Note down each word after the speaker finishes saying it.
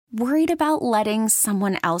Worried about letting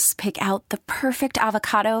someone else pick out the perfect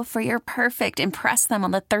avocado for your perfect impress them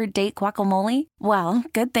on the third date guacamole? Well,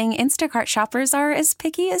 good thing Instacart shoppers are as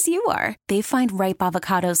picky as you are. They find ripe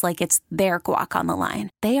avocados like it's their guac on the line.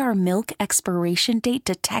 They are milk expiration date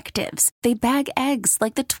detectives. They bag eggs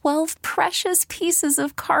like the 12 precious pieces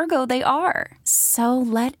of cargo they are. So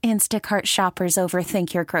let Instacart shoppers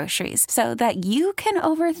overthink your groceries so that you can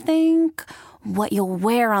overthink what you'll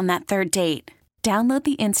wear on that third date. Download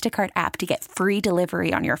the Instacart app to get free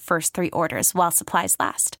delivery on your first 3 orders while supplies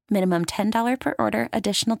last. Minimum $10 per order.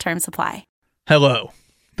 Additional terms apply. Hello.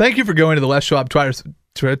 Thank you for going to the Les Schwab Twires.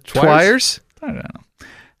 Twires? I don't know.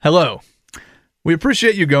 Hello. We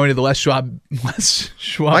appreciate you going to the Les Schwab.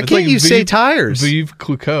 Why can't you say tires? Vive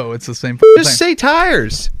Clicquot. It's the same Just thing. say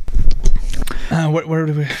tires. Where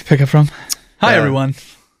did we pick up from? Hi, everyone.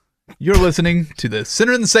 You're listening to the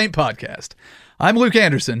Sinner and the Saint podcast. I'm Luke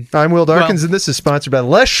Anderson. I'm Will Darkins, and this is sponsored by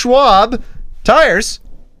Les Schwab Tires.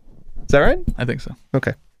 Is that right? I think so.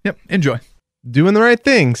 Okay. Yep. Enjoy. Doing the right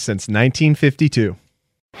thing since 1952.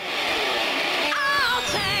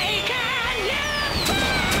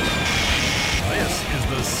 This is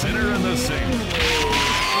the Sinner and the Saint.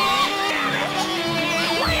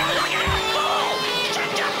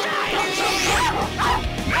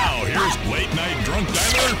 Now here's late night drunk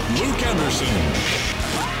dialer Luke Anderson.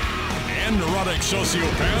 And neurotic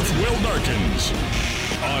sociopath Will Darkins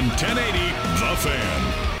on 1080 The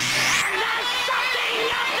Fan.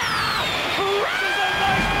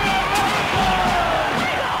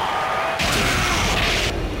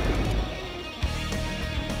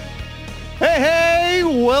 Hey,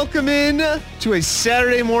 welcome in to a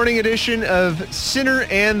Saturday morning edition of Sinner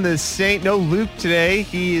and the Saint. No Luke today.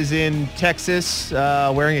 He is in Texas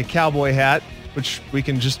wearing a cowboy hat, which we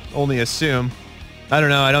can just only assume. I don't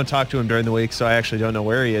know. I don't talk to him during the week, so I actually don't know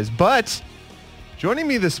where he is. But joining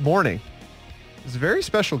me this morning is a very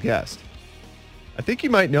special guest. I think you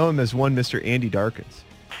might know him as one Mr. Andy Darkins.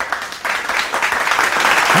 You can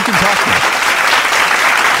talk to me.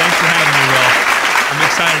 Thanks for having me, Will. I'm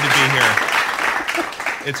excited to be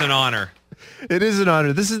here. It's an honor. It is an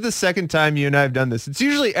honor. This is the second time you and I have done this. It's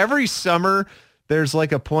usually every summer there's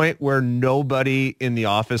like a point where nobody in the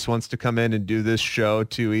office wants to come in and do this show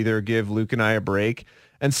to either give Luke and I a break.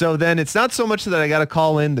 And so then it's not so much that I got to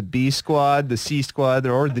call in the B squad, the C squad,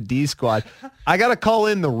 or the D squad. I got to call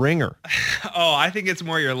in the ringer. Oh, I think it's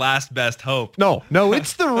more your last best hope. No,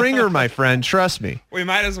 it's the ringer, my friend. Trust me. We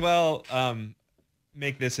might as well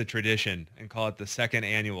make this a tradition and call it the second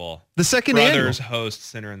annual Brothers host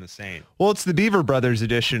Sinner and the Saint. Well, it's the Beaver Brothers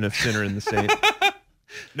edition of Sinner and the Saint.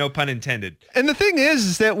 No pun intended. And the thing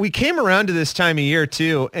is that we came around to this time of year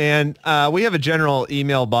too, and we have a general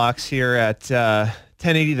email box here at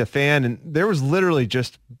 1080 The Fan, and there was literally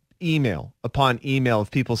just email upon email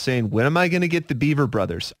of people saying, when am I going to get the Beaver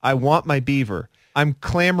Brothers? I want my beaver. I'm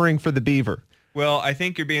clamoring for the beaver. Well, I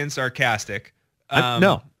think you're being sarcastic.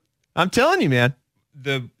 No, I'm telling you, man.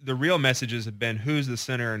 The real messages have been who's the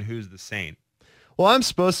sinner and who's the saint. Well, I'm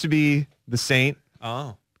supposed to be the saint.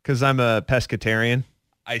 Oh. Because I'm a pescatarian.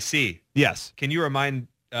 I see. Yes. Can you remind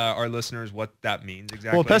our listeners what that means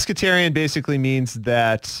exactly? Well, pescatarian basically means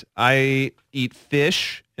that I eat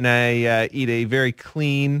fish and I eat a very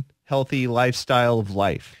clean, healthy lifestyle of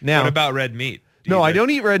life. Now, what about red meat? I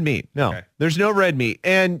don't eat red meat. No, okay. There's no red meat.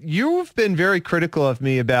 And you've been very critical of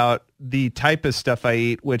me about the type of stuff I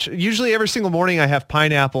eat, which usually every single morning I have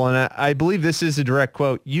pineapple. And I believe this is a direct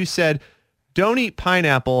quote. You said, don't eat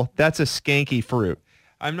pineapple. That's a skanky fruit.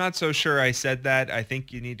 I'm not so sure I said that. I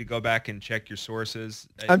think you need to go back and check your sources.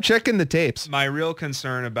 I'm checking the tapes. My real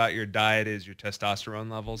concern about your diet is your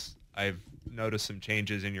testosterone levels. I've noticed some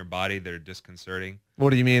changes in your body that are disconcerting.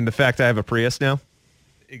 What do you mean? The fact I have a Prius now?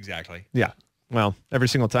 Exactly. Yeah. Well, every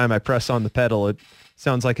single time I press on the pedal, it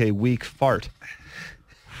sounds like a weak fart.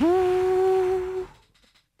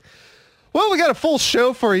 Well, we got a full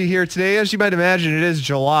show for you here today. As you might imagine, it is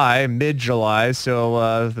July, mid-July.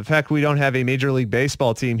 So the fact we don't have a Major League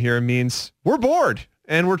Baseball team here means we're bored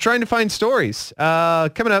and we're trying to find stories.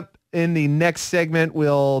 Coming up in the next segment,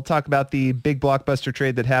 we'll talk about the big blockbuster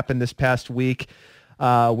trade that happened this past week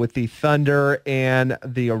with the Thunder and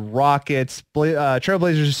the Rockets.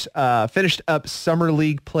 Trailblazers finished up Summer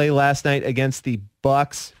League play last night against the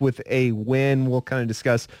Bucks with a win. We'll kind of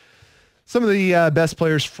discuss some of the best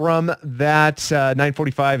players from that.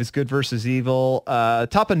 9:45 is Good versus Evil.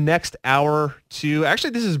 Top of next hour to,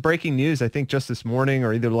 actually this is breaking news, I think just this morning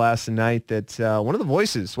or either last night, that one of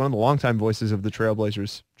the longtime voices of the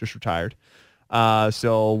Trailblazers just retired.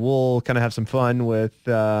 So we'll kind of have some fun with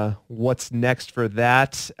what's next for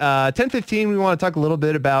that. 10:15, we want to talk a little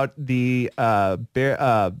bit about the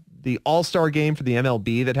All-Star game for the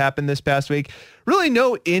MLB that happened this past week. Really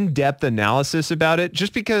no in-depth analysis about it,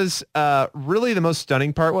 just because really the most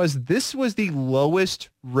stunning part was this was the lowest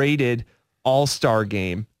rated All-Star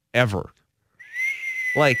game ever.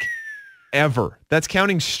 Like, ever. That's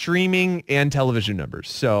counting streaming and television numbers.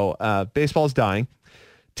 So baseball's dying.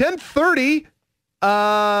 10:30,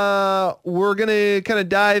 we're going to kind of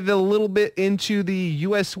dive a little bit into the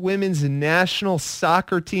U.S. women's national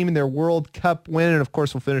soccer team and their World Cup win. And, of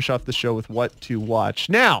course, we'll finish off the show with what to watch.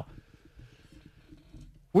 Now,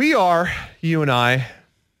 we are, you and I,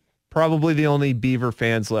 probably the only Beaver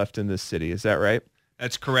fans left in this city. Is that right?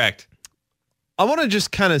 That's correct. I want to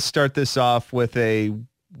just kind of start this off with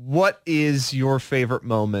what is your favorite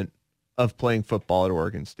moment of playing football at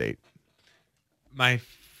Oregon State? My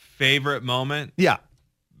favorite moment? Yeah.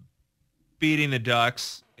 Beating the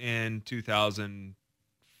Ducks in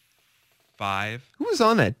 2005. Who was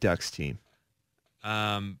on that Ducks team?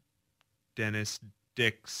 Dennis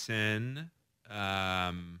Dixon.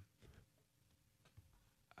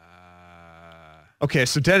 Okay,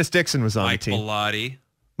 so Dennis Dixon was on the team.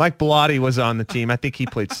 Mike Bellotti was on the team. I think he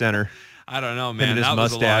played center. I don't know, man. That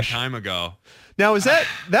was a long time ago. Now,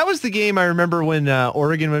 that was the game I remember when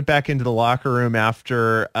Oregon went back into the locker room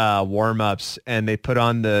after warm-ups and they put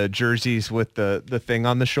on the jerseys with the thing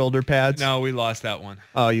on the shoulder pads? No, we lost that one.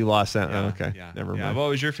 Oh, you lost that one? Yeah, Okay, yeah, never mind. Yeah. What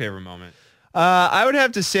was your favorite moment? I would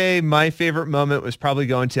have to say my favorite moment was probably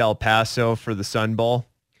going to El Paso for the Sun Bowl.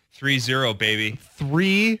 3-0, baby.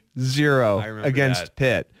 3-0 against that.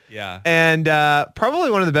 Pitt. Yeah. And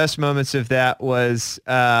probably one of the best moments of that was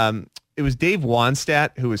it was Dave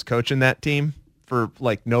Wanstatt who was coaching that team for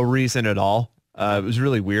like no reason at all. It was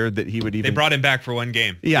really weird that he would even... They brought him back for one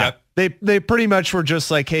game. Yeah. Yep. They pretty much were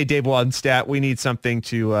just like, hey, Dave Wanstatt, we need something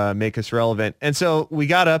to make us relevant. And so we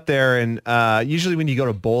got up there, and usually when you go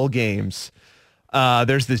to bowl games,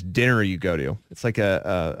 there's this dinner you go to. It's like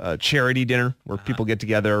a charity dinner where people get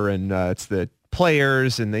together, and it's the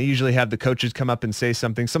players, and they usually have the coaches come up and say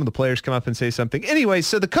something. Some of the players come up and say something. Anyway,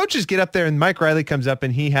 so the coaches get up there, and Mike Riley comes up,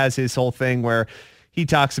 and he has his whole thing where he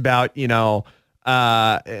talks about,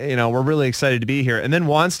 we're really excited to be here. And then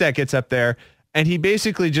Wanstatt gets up there, and he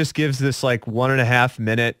basically just gives this like 1.5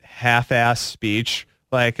 minute half-ass speech,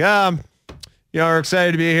 like, we're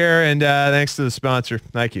excited to be here, and thanks to the sponsor.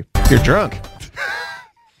 Thank you. You're drunk.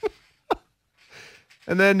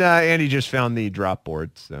 And then Andy just found the drop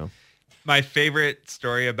board. So my favorite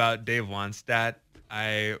story about Dave Wanstatt,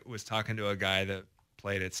 I was talking to a guy that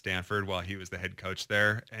played at Stanford while he was the head coach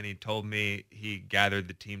there, and he told me he gathered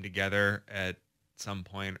the team together at some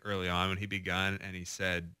point early on when he begun, and he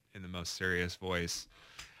said in the most serious voice,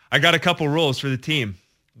 I got a couple rules for the team.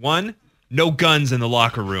 1, no guns in the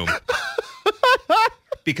locker room.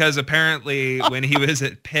 Because apparently when he was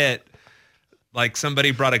at Pitt, like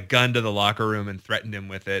somebody brought a gun to the locker room and threatened him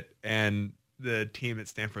with it. And the team at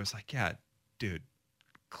Stanford was like, yeah, dude,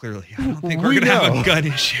 clearly I don't think we're going to have a gun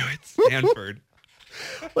issue at Stanford.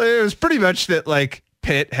 Well, it was pretty much that like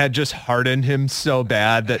Pitt had just hardened him so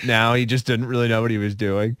bad that now he just didn't really know what he was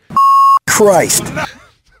doing. Christ.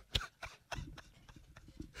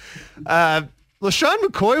 LaShawn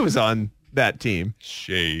McCoy was on that team.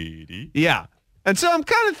 Shady. Yeah. And so I'm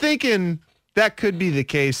kind of thinking that could be the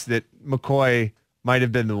case, that McCoy might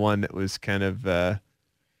have been the one that was kind of, well,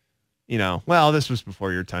 this was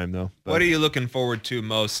before your time, though. But. What are you looking forward to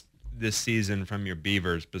most this season from your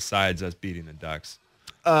Beavers besides us beating the Ducks?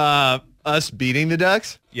 Us beating the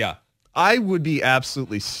Ducks? Yeah. I would be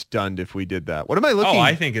absolutely stunned if we did that. What am I looking? Oh,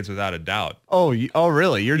 I think it's without a doubt. Oh,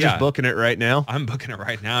 really? You're just booking it right now? I'm booking it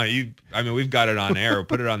right now. We've got it on air.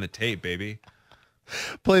 Put it on the tape, baby.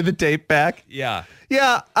 Play the tape back? Yeah.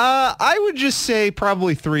 Yeah, I would just say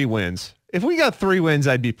probably 3 wins. If we got 3 wins,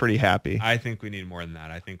 I'd be pretty happy. I think we need more than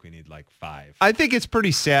that. I think we need like 5. I think it's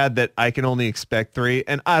pretty sad that I can only expect 3,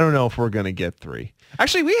 and I don't know if we're going to get 3.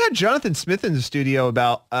 Actually, we had Jonathan Smith in the studio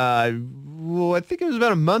about, I think it was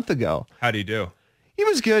about a month ago. How do you do? He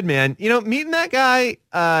was good, man. Meeting that guy,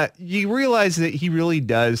 you realize that he really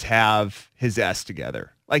does have his S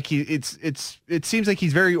together. Like it seems like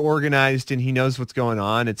he's very organized and he knows what's going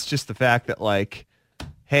on. It's just the fact that like,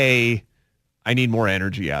 hey, I need more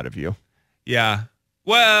energy out of you. Yeah.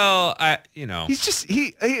 Well, he's just,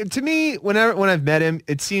 he to me, when I've met him,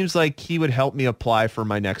 it seems like he would help me apply for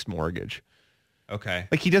my next mortgage. Okay.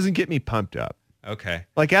 Like he doesn't get me pumped up. Okay.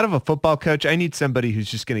 Like out of a football coach, I need somebody who's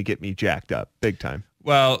just going to get me jacked up big time.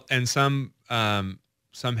 Well, and some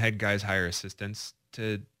head guys hire assistants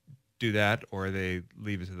to do that or they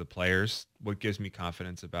leave it to the players. What gives me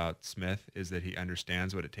confidence about Smith is that he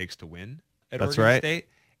understands what it takes to win at That's Oregon right. State.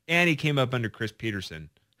 And he came up under Chris Peterson,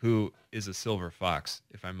 who is a silver fox,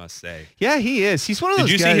 if I must say. Yeah, he is. He's one of those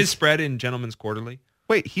Did you guys. see his spread in Gentleman's Quarterly?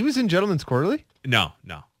 Wait, he was in Gentleman's Quarterly? No.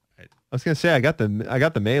 I was going to say I got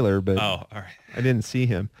the mailer, but Oh, all right. I didn't see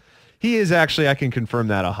him. He is actually, I can confirm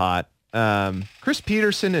that, a hot. Chris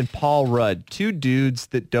Peterson and Paul Rudd, two dudes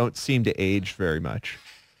that don't seem to age very much.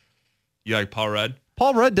 You like Paul Rudd?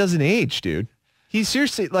 Paul Rudd doesn't age, dude. He's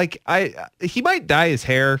seriously he might dye his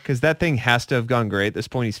hair because that thing has to have gone gray at this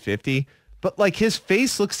point. He's 50, but like his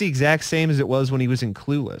face looks the exact same as it was when he was in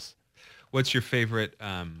Clueless. What's your favorite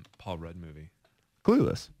Paul Rudd movie?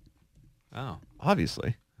 Clueless, Oh,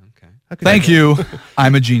 obviously. okay. Thank you.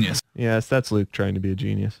 I'm a genius. Yes, that's Luke trying to be a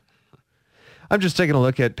genius. I'm just taking a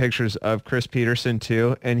look at pictures of Chris Peterson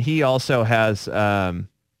too, and he also has.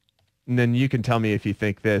 And then you can tell me if you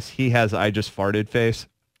think this. He has "I just farted" face.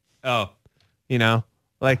 Oh, You know,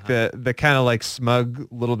 like the kind of like smug,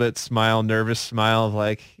 little bit smile, nervous smile of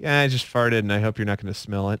like, yeah, I just farted, and I hope you're not going to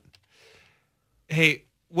smell it. hey,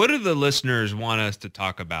 what do the listeners want us to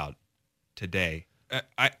talk about today?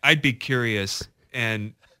 I'd be curious,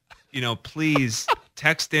 and please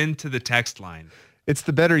text into the text line. It's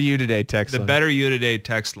the Better You Today text The line. Better You Today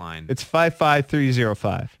text line. It's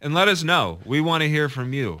 55305. And let us know. We want to hear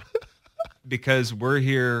from you because we're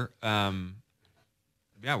here.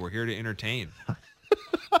 We're here to entertain.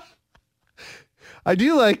 I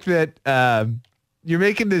do like that you're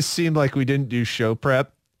making this seem like we didn't do show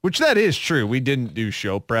prep, which that is true. We didn't do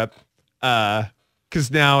show prep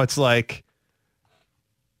because now it's like,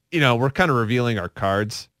 we're kind of revealing our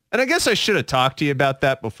cards. And I guess I should have talked to you about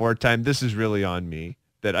that before time. This is really on me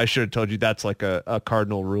that I should have told you that's like a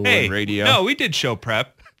cardinal rule Hey, in radio. no, we did show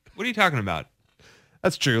prep. What are you talking about?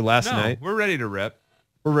 That's true. Last No, night. we're ready to rip.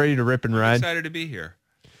 We're ready to rip and I'm ride. excited to be here.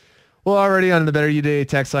 Well, already on the Better You Today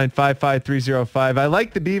text line 55305. I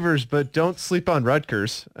like the Beavers, but don't sleep on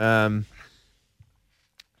Rutgers. I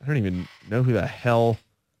don't even know who the hell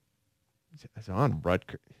is on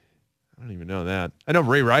Rutgers. I don't even know that. I know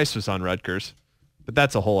Ray Rice was on Rutgers, but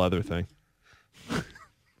that's a whole other thing.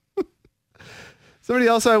 Somebody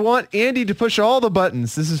else, I want Andy to push all the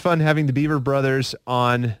buttons. This is fun having the Beaver brothers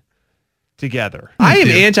on together. I am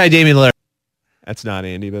anti-Damian Lillard. That's not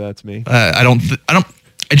Andy, but that's me.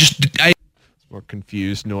 More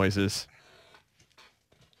confused noises.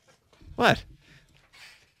 What?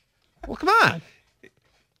 Well, come on.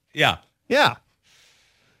 Yeah. Yeah.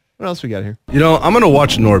 What else we got here? I'm going to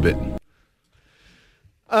watch Norbit.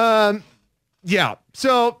 Yeah.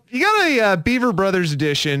 So you got a Beaver Brothers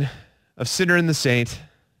edition of Sinner and the Saint.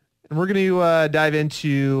 And we're going to dive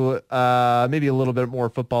into maybe a little bit more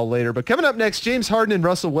football later. But coming up next, James Harden and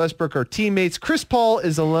Russell Westbrook are teammates. Chris Paul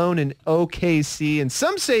is alone in OKC, and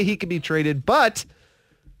some say he could be traded, but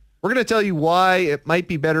we're going to tell you why it might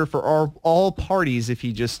be better for all parties if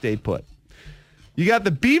he just stayed put. You got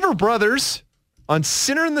the Beaver Brothers on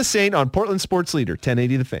Sinner and the Saint on Portland Sports Leader,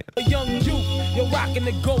 1080 The Fan.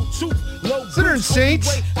 Sinner and Saint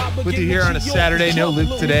with you here on a Saturday. No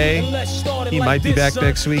Luke today. He might be back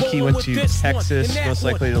next week. He went to Texas, most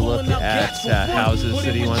likely to look at houses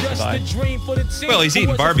that he wants to buy. Well, he's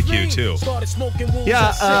eating barbecue too.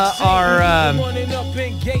 Yeah,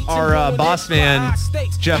 our boss man,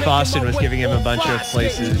 Jeff Austin, was giving him a bunch of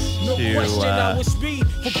places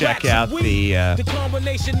to check out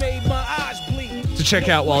check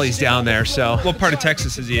out while he's down there. So What part of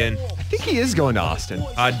Texas is he in? I think he is going to Austin.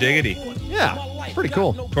 Odd diggity. Yeah, pretty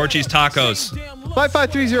cool. Torchy's Tacos.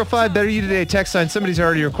 55305, Better You Today text line. Somebody's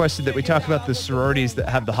already requested that we talk about the sororities that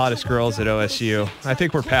have the hottest girls at OSU. I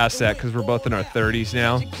think we're past that because we're both in our 30s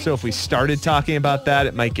now. So if we started talking about that,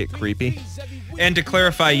 it might get creepy. And to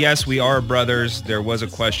clarify, yes, we are brothers. There was a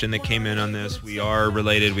question that came in on this. We are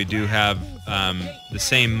related. We do have the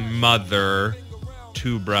same mother,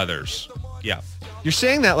 two brothers. Yeah. You're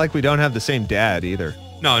saying that like we don't have the same dad either.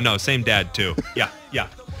 No, same dad too. Yeah. We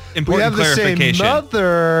Important have the same clarification.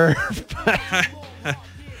 mother.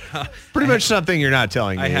 Pretty much something you're not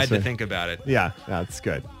telling me. I had so- to think about it. Yeah, that's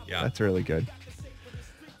good. Yeah. That's really good.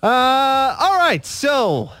 All right.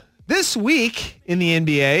 So this week in the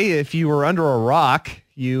NBA, if you were under a rock,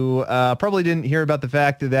 you probably didn't hear about the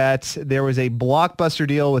fact that there was a blockbuster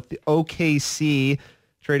deal with the OKC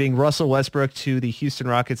trading Russell Westbrook to the Houston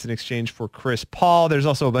Rockets in exchange for Chris Paul. There's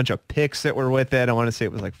also a bunch of picks that were with it. I want to say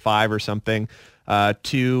it was like 5 or something,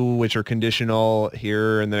 2 which are conditional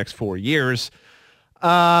here in the next 4 years.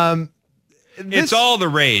 It's all the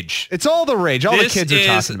rage. It's all the rage. All the This kids are is-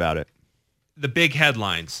 talking about it. The big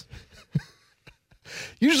headlines.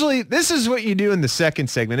 Usually this is what you do in the second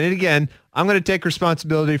segment. And again, I'm going to take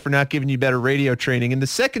responsibility for not giving you better radio training. In the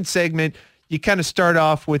second segment, you kind of start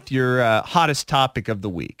off with your hottest topic of the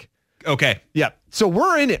week. Okay. Yeah. So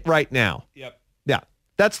we're in it right now. Yep. Yeah.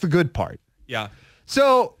 That's the good part. Yeah.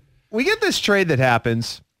 So we get this trade that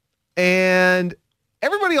happens, and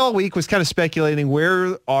everybody all week was kind of speculating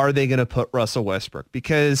where are they going to put Russell Westbrook,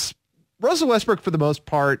 because Russell Westbrook, for the most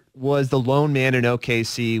part, was the lone man in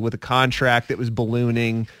OKC with a contract that was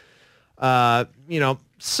ballooning,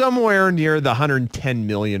 somewhere near the 110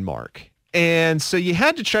 million mark. And so you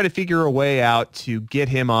had to try to figure a way out to get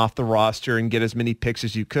him off the roster and get as many picks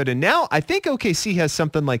as you could. And now I think OKC has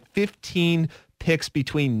something like 15 picks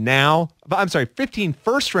between now. I'm sorry, 15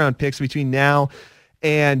 first-round picks between now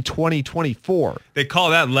and 2024. They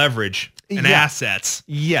call that leverage and assets.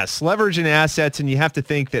 Yes, leverage and assets, and you have to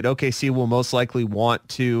think that OKC will most likely want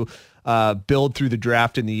to build through the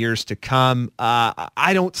draft in the years to come.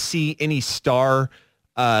 I don't see any star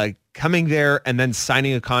coming there and then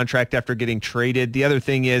signing a contract after getting traded. The other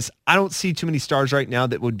thing is I don't see too many stars right now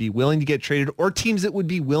that would be willing to get traded, or teams that would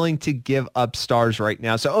be willing to give up stars right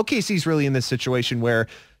now. So OKC's really in this situation where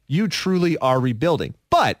you truly are rebuilding.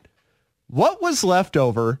 But what was left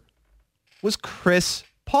over was Chris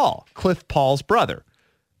Paul, Cliff Paul's brother.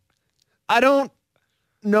 I don't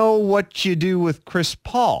know what you do with Chris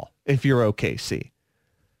Paul if you're OKC.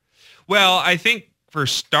 Well, I think for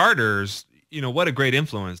starters, what a great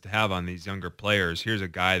influence to have on these younger players. Here's a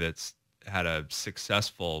guy that's had a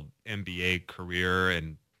successful NBA career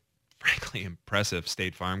and frankly impressive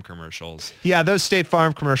State Farm commercials. Yeah, those State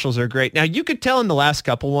Farm commercials are great. Now, you could tell in the last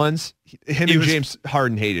couple ones, James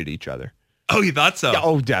Harden hated each other. Oh, you thought so? Yeah,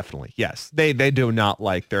 oh, definitely. Yes. They do not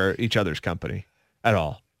like each other's company at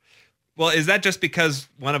all. Well, is that just because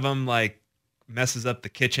one of them messes up the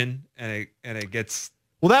kitchen and it gets...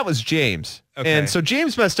 Well, that was James. Okay. And so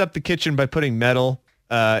James messed up the kitchen by putting metal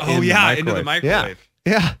into the microwave.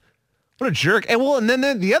 Yeah. What a jerk. And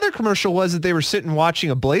then the other commercial was that they were sitting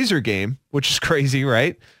watching a Blazer game, which is crazy,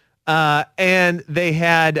 right? And they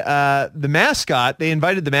had the mascot. They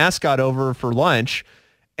invited the mascot over for lunch.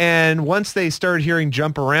 And once they started hearing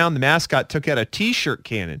jump around, the mascot took out a T-shirt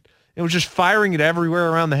cannon and was just firing it everywhere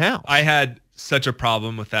around the house. I had such a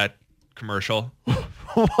problem with that commercial.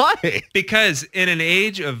 Why? Because in an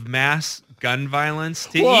age of mass gun violence,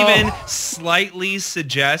 to even slightly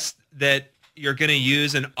suggest that you're going to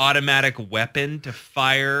use an automatic weapon to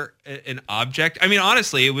fire an object. I mean,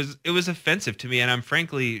 honestly, it was offensive to me, and I'm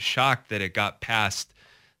frankly shocked that it got past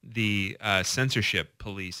the censorship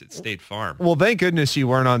police at State Farm. Well, thank goodness you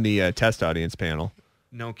weren't on the test audience panel.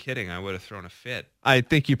 No kidding. I would have thrown a fit. I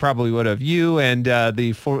think you probably would have. You and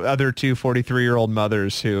the other two 43-year-old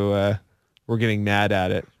mothers who were getting mad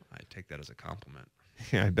at it. I take that as a compliment.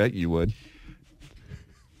 Yeah, I bet you would.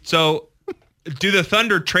 So do the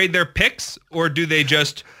Thunder trade their picks, or do they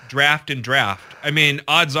just draft and draft? I mean,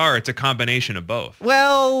 odds are it's a combination of both.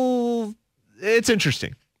 Well, it's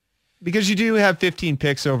interesting because you do have 15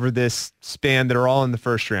 picks over this span that are all in the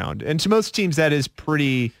first round. And to most teams, that is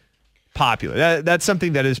pretty popular. That's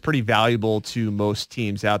something that is pretty valuable to most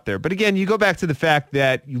teams out there. But again, you go back to the fact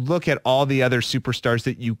that you look at all the other superstars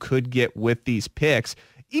that you could get with these picks,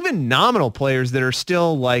 even nominal players that are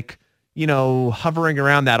still hovering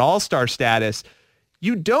around that all-star status.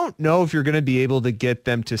 You don't know if you're going to be able to get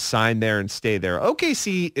them to sign there and stay there.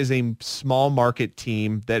 OKC is a small market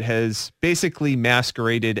team that has basically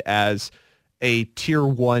masqueraded as a tier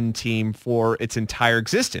 1 team for its entire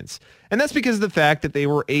existence. And that's because of the fact that they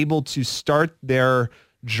were able to start their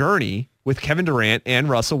journey with Kevin Durant and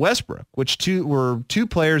Russell Westbrook, which were two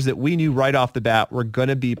players that we knew right off the bat were going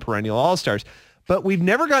to be perennial all-stars. But we've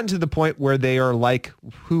never gotten to the point where they are like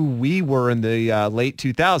who we were in the late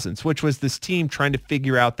 2000s, which was this team trying to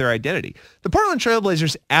figure out their identity. The Portland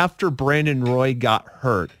Trailblazers, after Brandon Roy got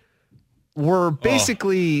hurt, were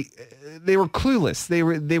basically, they were clueless.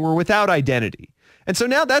 They were without identity. And so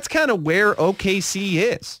now that's kind of where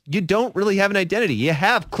OKC is. You don't really have an identity. You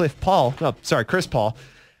have Chris Paul,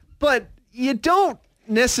 but you don't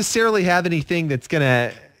necessarily have anything that's going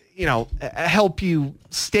to, help you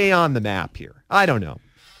stay on the map here. I don't know.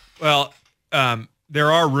 Well,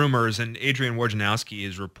 there are rumors, and Adrian Wojnarowski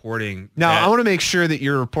is reporting. Now, I want to make sure that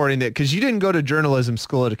you're reporting that because you didn't go to journalism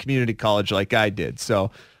school at a community college like I did.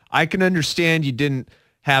 So I can understand you didn't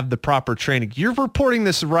have the proper training. You're reporting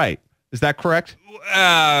this right. Is that correct?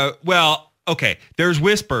 Well, okay. There's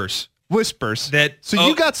whispers. So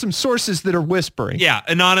you got some sources that are whispering. Yeah,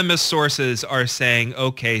 anonymous sources are saying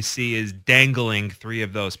OKC is dangling 3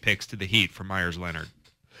 of those picks to the Heat for Myers Leonard.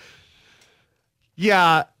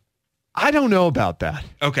 Yeah, I don't know about that.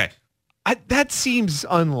 Okay. That seems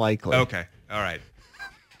unlikely. Okay. All right.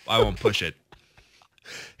 I won't push it.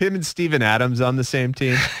 Him and Steven Adams on the same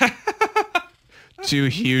team. Two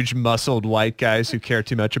huge muscled white guys who care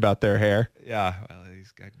too much about their hair. Yeah. Well,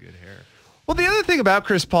 he's got good hair. Well, the other thing about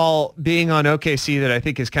Chris Paul being on OKC that I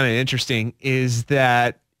think is kind of interesting is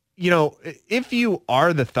that, if you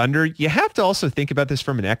are the Thunder, you have to also think about this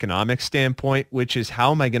from an economic standpoint, which is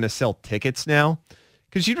how am I going to sell tickets now?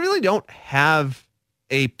 Because you really don't have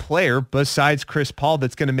a player besides Chris Paul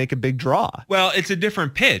that's going to make a big draw. Well, it's a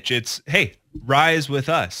different pitch. It's, hey, rise with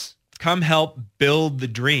us. Come help build the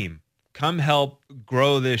dream. Come help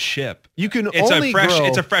grow this ship. You can It's only grow.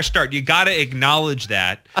 It's a fresh start. You got to acknowledge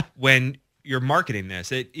that when you're marketing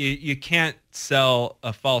this. You can't sell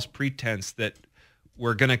a false pretense that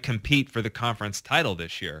we're going to compete for the conference title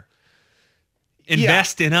this year.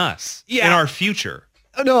 Invest in us, in our future.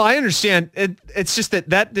 No, I understand. It's just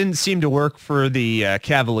that didn't seem to work for the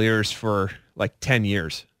Cavaliers for like 10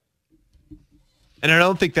 years. And I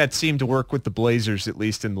don't think that seemed to work with the Blazers, at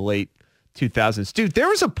least in the late 2000s. Dude, there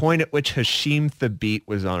was a point at which Hasheem Thabit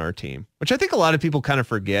was on our team, which I think a lot of people kind of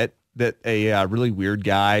forget that a really weird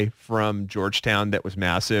guy from Georgetown that was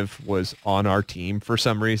massive was on our team for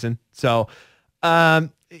some reason. So, it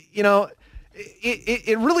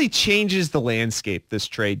really changes the landscape, this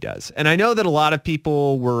trade does. And I know that a lot of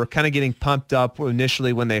people were kind of getting pumped up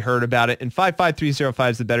initially when they heard about it. And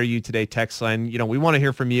 55305 is the Better You Today text line. We want to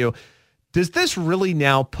hear from you. Does this really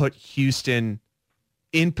now put Houston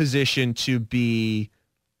in position to be,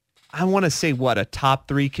 I want to say, a top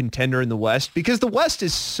 3 contender in the West? Because the West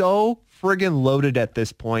is so friggin' loaded at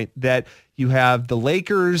this point that you have the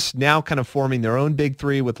Lakers now kind of forming their own big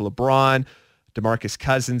 3 with LeBron, DeMarcus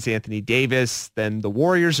Cousins, Anthony Davis. Then the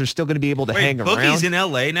Warriors are still going to be able to hang around. Boogie's in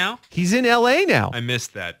L.A. now? He's in L.A. now. I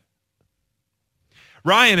missed that.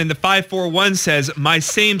 Ryan in the 541 says, my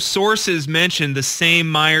same sources mentioned the same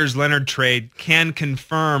Myers-Leonard trade. Can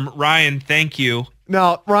confirm. Ryan, thank you.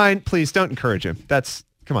 No, Ryan, please don't encourage him.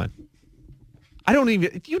 Come on.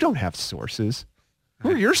 You don't have sources.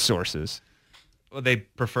 Who are your sources? Well, they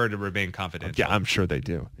prefer to remain confidential. Yeah, I'm sure they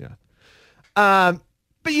do. Yeah.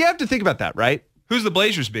 But you have to think about that, right? Who's the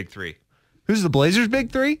Blazers' big 3? Who's the Blazers'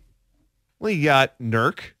 big 3? Well, you got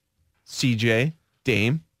Nurk, CJ,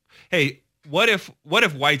 Dame. Hey, what if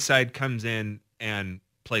Whiteside comes in and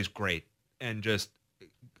plays great and just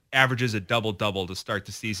averages a double-double to start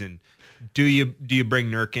the season? Do you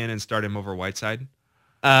bring Nurk in and start him over Whiteside?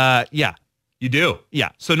 Yeah. You do? Yeah.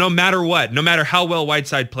 So no matter what, no matter how well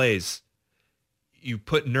Whiteside plays, you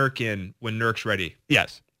put Nurk in when Nurk's ready.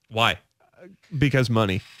 Yes. Why? Because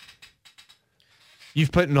money.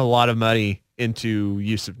 You've put in a lot of money into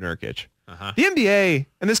Yusuf Nurkic. Uh-huh. The NBA,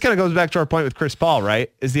 and this kind of goes back to our point with Chris Paul,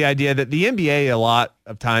 right, is the idea that the NBA a lot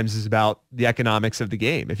of times is about the economics of the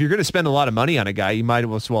game. If you're going to spend a lot of money on a guy, you might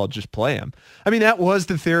as well just play him. I mean, that was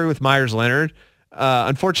the theory with Myers-Leonard.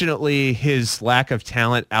 Unfortunately, his lack of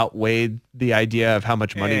talent outweighed the idea of how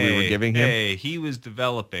much money we were giving him. Hey, he was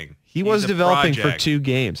developing. He was developing for 2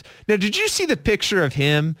 games. Now, did you see the picture of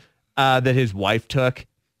him that his wife took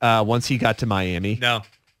once he got to Miami? No.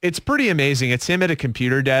 It's pretty amazing. It's him at a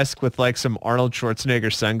computer desk with like some Arnold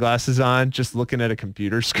Schwarzenegger sunglasses on, just looking at a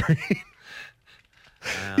computer screen.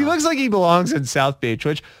 Wow. He looks like he belongs in South Beach,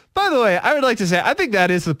 which, by the way, I would like to say, I think that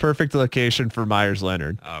is the perfect location for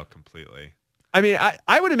Myers-Leonard. Oh, completely. I mean,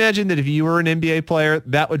 I would imagine that if you were an NBA player,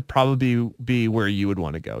 that would probably be where you would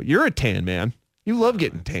want to go. You're a tan man. You love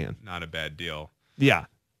getting tan. Not a bad deal. Yeah.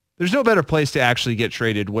 There's no better place to actually get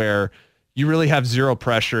traded where you really have zero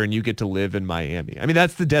pressure and you get to live in Miami. I mean,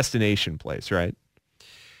 that's the destination place, right?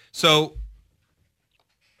 So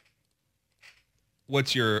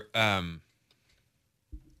what's your hello?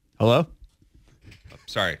 Oh,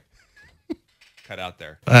 sorry. Cut out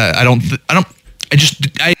there.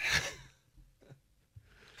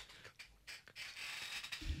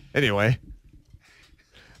 Anyway.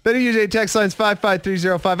 Better UJ text lines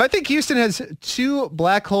 55305. I think Houston has 2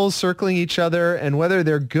 black holes circling each other, and whether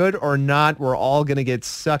they're good or not, we're all going to get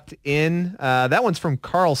sucked in. That one's from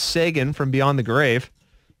Carl Sagan from Beyond the Grave.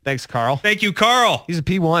 Thanks, Carl. Thank you, Carl. He's a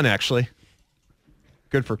P1, actually.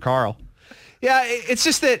 Good for Carl. Yeah, it's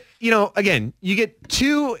just that, again, you get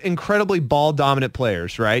 2 incredibly ball-dominant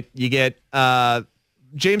players, right? You get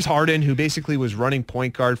James Harden, who basically was running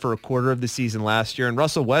point guard for a quarter of the season last year, and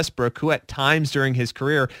Russell Westbrook, who at times during his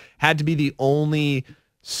career had to be the only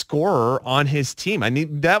scorer on his team. I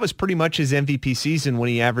mean, that was pretty much his MVP season when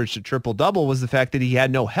he averaged a triple-double, was the fact that he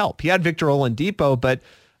had no help. He had Victor Oladipo, but,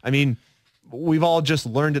 I mean, we've all just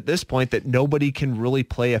learned at this point that nobody can really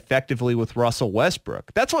play effectively with Russell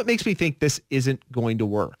Westbrook. That's what makes me think this isn't going to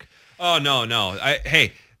work. Oh, no.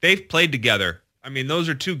 Hey, they've played together. I mean, those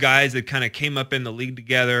are two guys that kind of came up in the league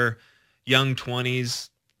together, young 20s,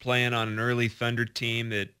 playing on an early Thunder team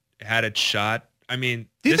that had its shot. I mean,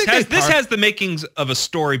 this has the makings of a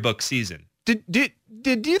storybook season. Do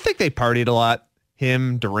you think they partied a lot?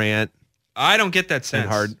 Him, Durant? I don't get that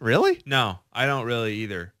sense. Really? No, I don't really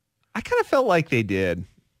either. I kind of felt like they did.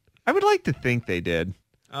 I would like to think they did.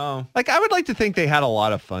 Oh. Like, I would like to think they had a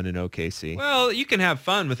lot of fun in OKC. Well, you can have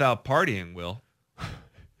fun without partying, Will.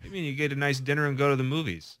 I mean, you get a nice dinner and go to the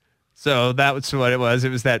movies. So that was what it was. It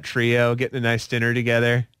was that trio getting a nice dinner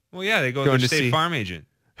together. Well, yeah, they go to State Farm agent.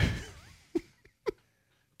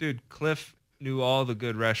 Dude, Cliff knew all the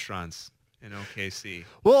good restaurants in OKC.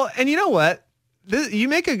 Well, and you know what? You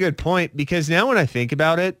make a good point, because now when I think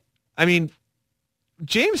about it, I mean,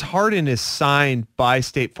 James Harden is signed by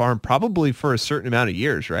State Farm probably for a certain amount of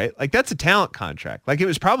years, right? Like, that's a talent contract. Like, it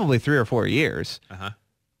was probably 3 or 4 years. Uh-huh.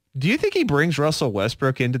 Do you think he brings Russell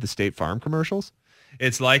Westbrook into the State Farm commercials?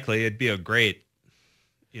 It's likely. It'd be a great,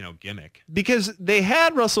 gimmick. Because they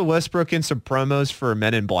had Russell Westbrook in some promos for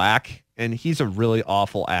Men in Black, and he's a really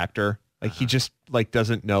awful actor. Like, he just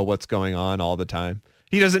doesn't know what's going on all the time.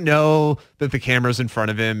 He doesn't know that the camera's in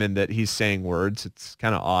front of him and that he's saying words. It's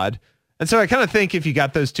kind of odd. And so I kind of think if you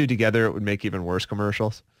got those two together, it would make even worse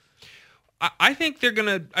commercials. I think they're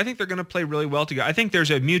gonna play really well together. I think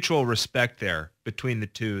there's a mutual respect there between the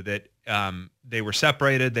two, that they were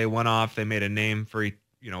separated, they went off, they made a name for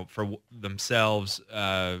themselves,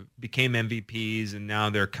 became MVPs, and now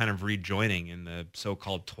they're kind of rejoining in the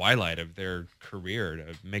so-called twilight of their career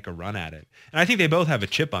to make a run at it. And I think they both have a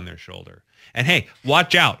chip on their shoulder. And hey,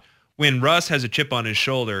 watch out. When Russ has a chip on his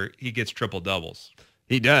shoulder, he gets triple doubles.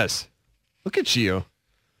 He does. Look at you.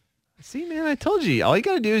 See, man, I told you. All you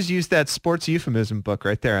got to do is use that sports euphemism book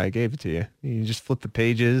right there. I gave it to you. You just flip the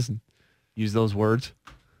pages and use those words.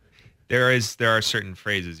 There are certain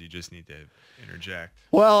phrases you just need to interject.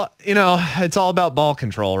 Well, it's all about ball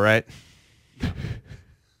control, right?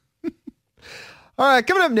 All right,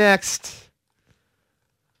 coming up next,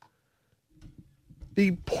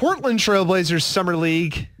 the Portland Trailblazers Summer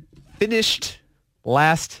League finished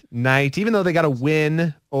last night. Even though they got a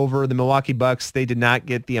win over the Milwaukee Bucks, they did not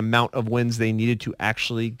get the amount of wins they needed to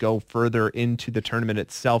actually go further into the tournament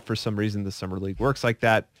itself. For some reason, the Summer League works like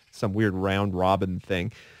that. Some weird round robin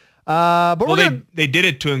thing. But they did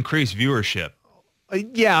it to increase viewership.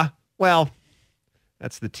 Yeah, well,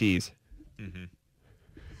 that's the tease. Mm-hmm.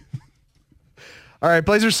 All right,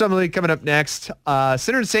 Blazers Summer League coming up next.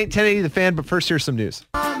 Center and Saint, 1080 The Fan, but first here's some news.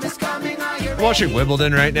 Watching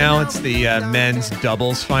Wimbledon right now. It's the men's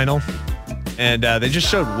doubles final, and they just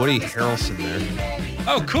showed Woody Harrelson there.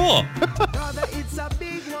 Oh, cool.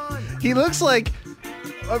 He looks like,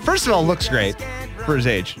 first of all, looks great for his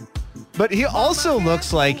age, but he also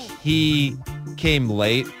looks like he came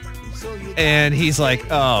late, and he's like,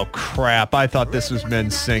 oh, crap, I thought this was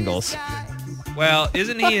men's singles. Well,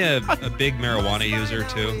 isn't he a big marijuana user,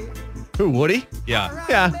 too? Who, Woody? Yeah.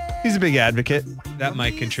 Yeah, he's a big advocate. That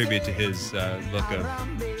might contribute to his look of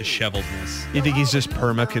disheveledness. You think he's just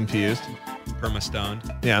perma-confused? Perma-stoned.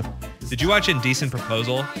 Yeah. Did you watch Indecent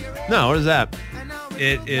Proposal? No, what is that?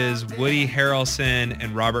 It is Woody Harrelson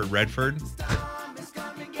and Robert Redford.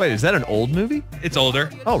 Wait, is that an old movie? It's older.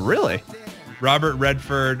 Oh, really? Robert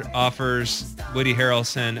Redford offers Woody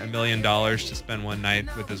Harrelson $1 million to spend one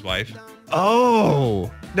night with his wife.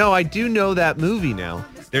 Oh. No, I do know that movie now.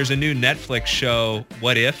 There's a new Netflix show,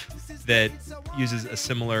 What If, that uses a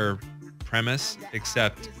similar premise,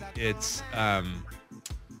 except it's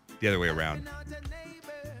the other way around.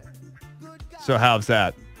 So how's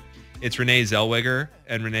that? It's Renee Zellweger,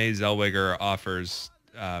 and Renee Zellweger offers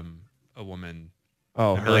a woman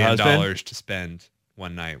 $1 million to spend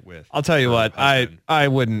one night with. I'll tell you what, husband. I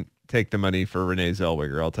wouldn't take the money for Renee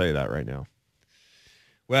Zellweger. I'll tell you that right now.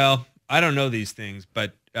 Well, I don't know these things,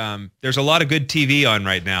 but there's a lot of good TV on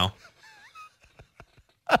right now.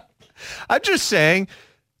 I'm just saying,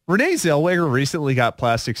 Renee Zellweger recently got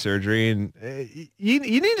plastic surgery, and you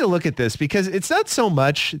need to look at this, because it's not so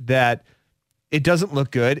much that it doesn't look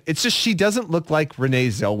good. It's just she doesn't look like Renee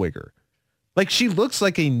Zellweger. Like, she looks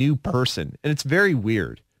like a new person, and it's very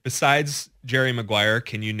weird. Besides Jerry Maguire,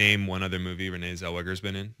 can you name one other movie Renee Zellweger's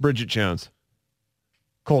been in? Bridget Jones.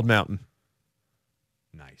 Cold Mountain.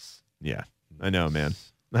 Nice. Yeah, I know, man.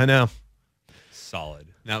 I know. Solid.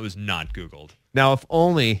 That was not Googled. Now, if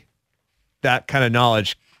only that kind of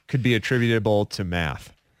knowledge could be attributable to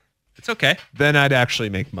math. It's okay. Then I'd actually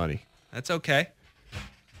make money. That's okay.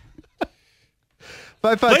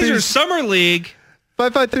 553 Blazers Summer League.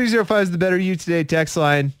 55305 is the Better You Today text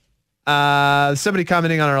line. Somebody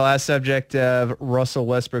commenting on our last subject of Russell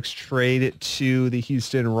Westbrook's trade to the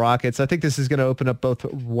Houston Rockets. I think this is going to open up both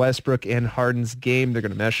Westbrook and Harden's game. They're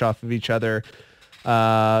going to mesh off of each other.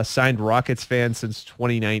 Signed Rockets fan since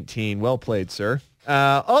 2019. Well played, sir.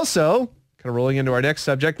 Also, kind of rolling into our next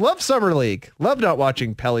subject, love Summer League. Love not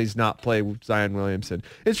watching Pelly's not play Zion Williamson.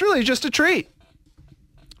 It's really just a treat.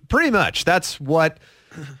 Pretty much. That's what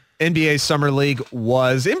NBA Summer League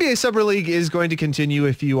was. NBA Summer League is going to continue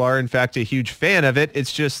if you are, in fact, a huge fan of it.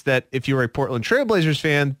 It's just that if you're a Portland Trail Blazers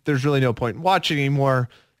fan, there's really no point in watching anymore.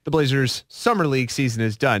 The Blazers Summer League season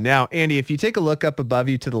is done. Now, Andy, if you take a look up above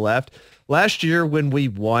you to the left, last year when we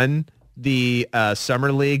won the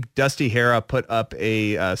Summer League, Dusty Hara put up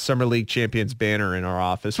a Summer League champions banner in our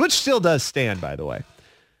office, which still does stand, by the way.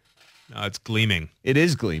 No, it's gleaming. It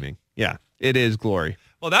is gleaming. Yeah, it is glory.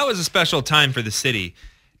 Well, that was a special time for the city.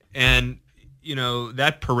 And, you know,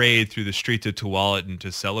 that parade through the streets of Tualatin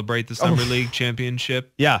to celebrate the Summer League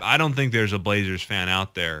championship. Yeah. I don't think there's a Blazers fan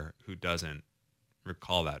out there who doesn't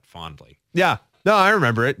recall that fondly. Yeah. No, I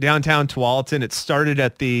remember it. Downtown Tualatin. It started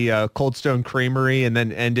at the Cold Stone Creamery and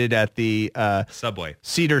then ended at the Subway.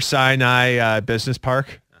 Cedar Sinai Business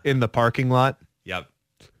Park in the parking lot. Yep.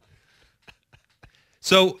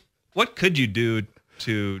 So what could you do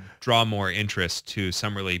to draw more interest to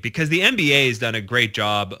Summer League? Because the NBA has done a great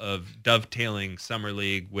job of dovetailing Summer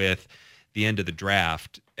League with the end of the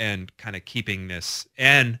draft and kind of keeping this,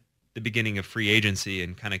 and the beginning of free agency,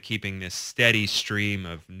 and kind of keeping this steady stream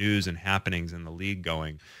of news and happenings in the league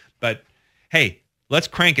going. But hey, let's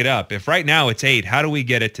crank it up. If right now it's 8, how do we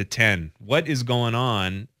get it to 10? What is going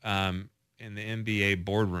on in the NBA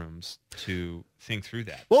boardrooms to think through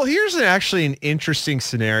that? Well, here's actually an interesting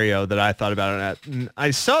scenario that I thought about.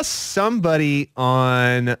 I saw somebody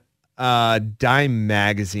on Dime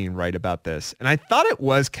Magazine write about this, and I thought it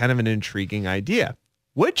was kind of an intriguing idea,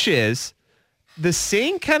 which is the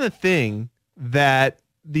same kind of thing that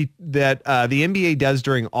the NBA does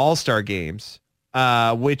during All-Star games,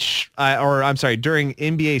 during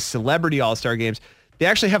NBA Celebrity All-Star games. They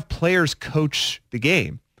actually have players coach the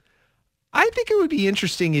game. I think it would be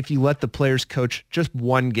interesting if you let the players coach just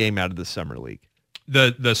one game out of the Summer League.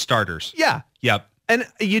 The starters. Yeah. Yep. And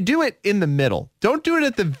you do it in the middle. Don't do it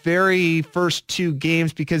at the very first 2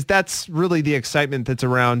 games, because that's really the excitement that's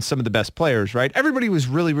around some of the best players, right? Everybody was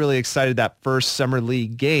really, really excited that first Summer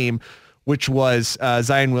League game, which was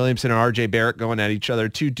Zion Williamson and RJ Barrett going at each other,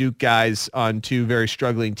 2 Duke guys on 2 very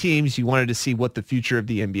struggling teams. You wanted to see what the future of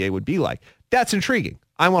the NBA would be like. That's intriguing.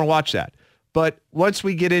 I want to watch that. But once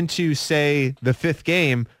we get into, say, the 5th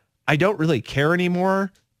game, I don't really care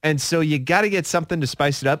anymore. And so you got to get something to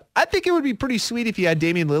spice it up. I think it would be pretty sweet if you had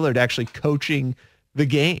Damian Lillard actually coaching the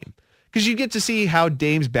game, because you get to see how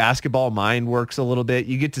Dame's basketball mind works a little bit.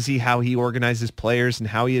 You get to see how he organizes players and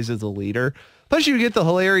how he is as a leader. Plus, you get the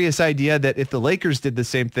hilarious idea that if the Lakers did the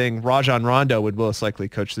same thing, Rajon Rondo would most likely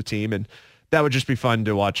coach the team. And that would just be fun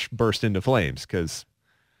to watch burst into flames, because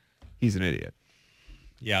he's an idiot.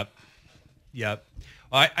 Yep.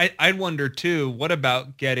 I wonder too, what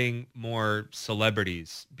about getting more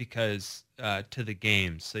celebrities to the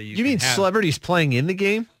games? So you mean celebrities playing in the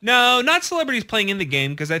game? No, not celebrities playing in the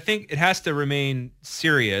game, because I think it has to remain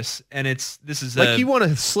serious. And you want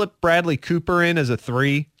to slip Bradley Cooper in as a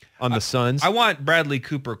 3 on the Suns? I want Bradley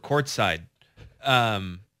Cooper courtside,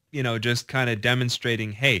 just kind of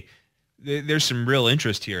demonstrating, hey, there's some real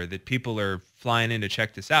interest here, that people are flying in to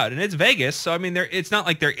check this out. And it's Vegas, so I mean, it's not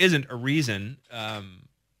like there isn't a reason.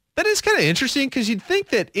 That is kind of interesting, because you'd think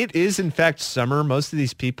that it is, in fact, summer. Most of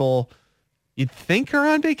these people you'd think are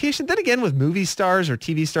on vacation. Then again, with movie stars or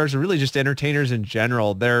TV stars, or really just entertainers in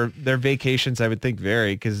general, their vacations, I would think,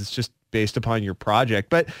 vary, because it's just based upon your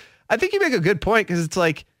project. But I think you make a good point, because it's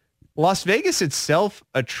like Las Vegas itself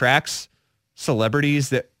attracts celebrities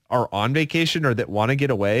that are on vacation or that want to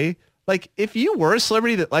get away. Like, if you were a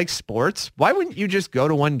celebrity that likes sports, why wouldn't you just go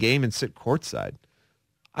to one game and sit courtside?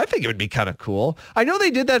 I think it would be kind of cool. I know they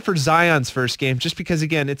did that for Zion's first game, just because,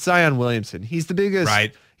 again, it's Zion Williamson. He's the biggest,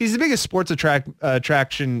 right. He's the biggest sports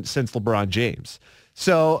attraction since LeBron James.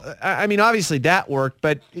 So, I mean, obviously that worked,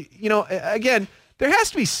 but, again, there has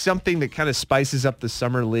to be something that kind of spices up the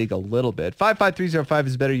Summer League a little bit. 55305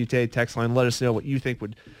 is better UTA text line. Let us know what you think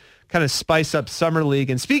would kind of spice up Summer League.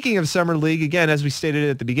 And speaking of Summer League, again, as we stated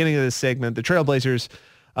at the beginning of this segment, the Trailblazers,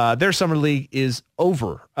 their Summer League is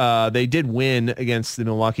over. They did win against the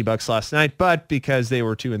Milwaukee Bucks last night, but because they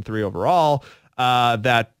were 2-3 overall,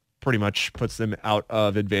 that pretty much puts them out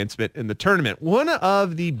of advancement in the tournament. One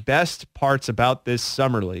of the best parts about this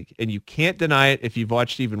Summer League, and you can't deny it if you've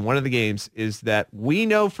watched even one of the games, is that we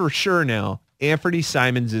know for sure now Anthony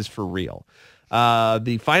Simons is for real.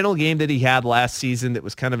 The final game that he had last season that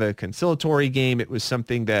was kind of a conciliatory game. It was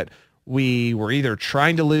something that we were either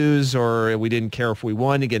trying to lose or we didn't care if we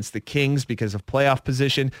won against the Kings because of playoff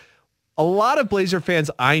position. A lot of Blazer fans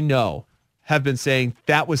I know have been saying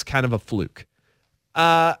that was kind of a fluke.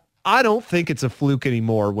 I don't think it's a fluke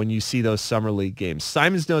anymore when you see those summer league games.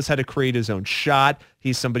 Simons knows how to create his own shot.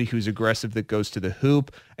 He's somebody who's aggressive that goes to the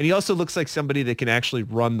hoop. And he also looks like somebody that can actually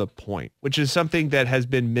run the point, which is something that has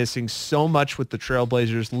been missing so much with the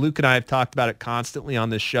Trailblazers. Luke and I have talked about it constantly on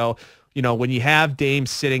this show. You know, when you have Dame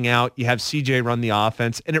sitting out, you have CJ run the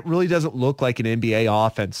offense, and it really doesn't look like an NBA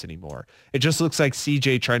offense anymore. It just looks like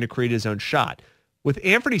CJ trying to create his own shot. With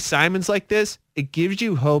Anthony Simons like this, it gives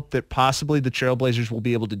you hope that possibly the Trailblazers will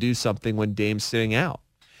be able to do something when Dame's sitting out.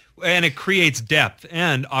 And it creates depth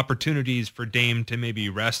and opportunities for Dame to maybe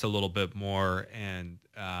rest a little bit more and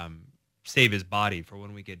save his body for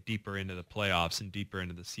when we get deeper into the playoffs and deeper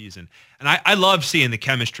into the season. And I love seeing the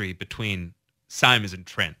chemistry between Simons and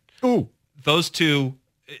Trent. Ooh. Those two,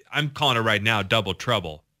 I'm calling it right now, double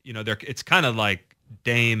trouble. You know, it's kind of like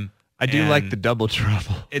Dame. I do like the double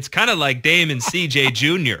trouble. It's kind of like Dame and CJ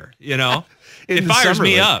Jr., you know? It the fires summer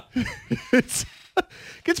me league. up. It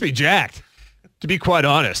gets me jacked, to be quite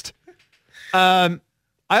honest. I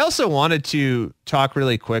also wanted to talk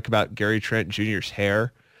really quick about Gary Trent Jr.'s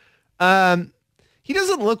hair. He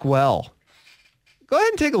doesn't look well. Go ahead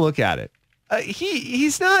and take a look at it.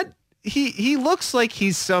 He's not... He looks like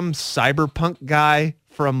he's some cyberpunk guy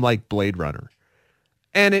from like Blade Runner.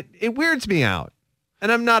 And it weirds me out.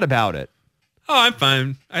 And I'm not about it. Oh, I'm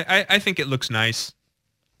fine. I think it looks nice.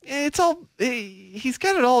 It's all, he's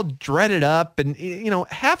got it all dreaded up and, you know,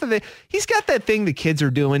 half of it, he's got that thing the kids are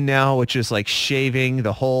doing now, which is like shaving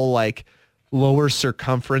the whole like lower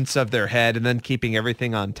circumference of their head and then keeping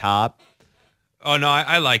everything on top. Oh, no,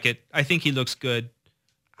 I like it. I think he looks good.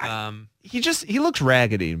 He looks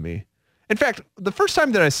raggedy to me. In fact, the first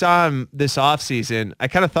time that I saw him this offseason, I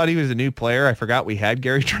kind of thought he was a new player. I forgot we had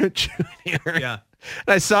Gary Trent Jr. Yeah.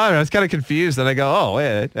 And I saw him. I was kind of confused. And I go, oh,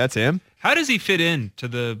 wait, that's him. How does he fit in to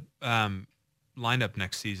the lineup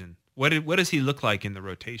next season? What does he look like in the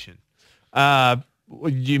rotation?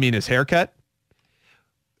 You mean his haircut?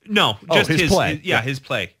 No, just his play. His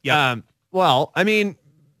play. Yeah. Well, I mean,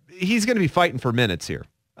 he's going to be fighting for minutes here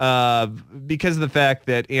because of the fact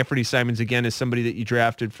that Anthony Simons, again, is somebody that you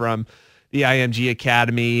drafted from the IMG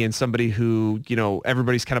Academy and somebody who, you know,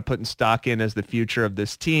 everybody's kind of putting stock in as the future of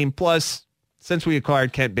this team. Plus, since we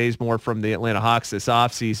acquired Kent Bazemore from the Atlanta Hawks this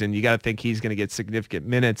offseason, you got to think he's going to get significant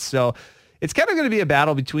minutes. So it's kind of going to be a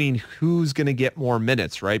battle between who's going to get more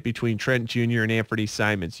minutes, right? Between Trent Jr. and Anthony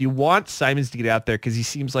Simons. You want Simons to get out there because he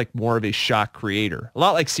seems like more of a shot creator. A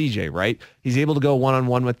lot like CJ, right? He's able to go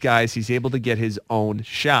one-on-one with guys. He's able to get his own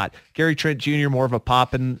shot. Gary Trent Jr., more of a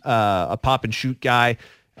pop and shoot guy.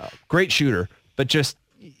 Great shooter, but just,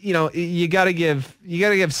 you know, you got to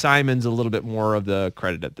give Simons a little bit more of the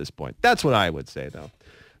credit at this point. That's what I would say, though.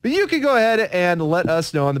 But you can go ahead and let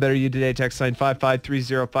us know on the Better You Today text line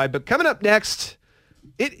 55305. But coming up next,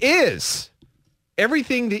 it is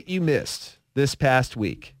everything that you missed this past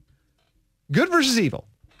week. Good versus evil.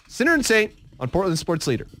 Sinner and Saint on Portland Sports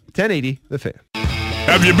Leader, 1080 The Fan.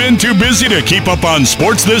 Have you been too busy to keep up on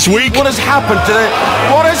sports this week? What has happened to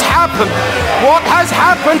what has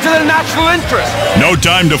happened to the national interest? No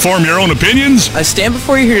time to form your own opinions? I stand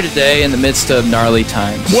before you here today in the midst of gnarly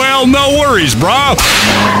times. Well, no worries, brah.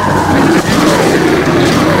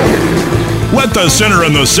 Let the Sinner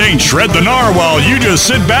and the Saint shred the gnar while you just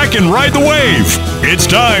sit back and ride the wave. It's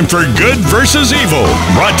time for Good versus Evil,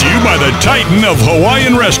 brought to you by the Titan of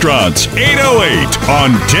Hawaiian Restaurants, 808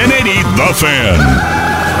 on 1080 The Fan.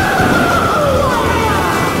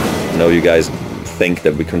 I know you guys think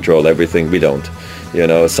that we control everything. We don't. You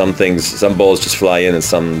know, some balls just fly in and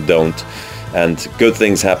some don't. And good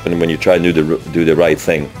things happen when you try to do the right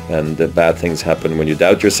thing. And the bad things happen when you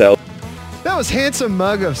doubt yourself. That was handsome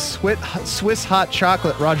mug of Swiss hot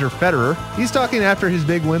chocolate Roger Federer. He's talking after his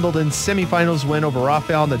big Wimbledon semifinals win over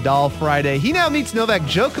Rafael Nadal Friday. He now meets Novak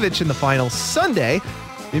Djokovic in the finals Sunday.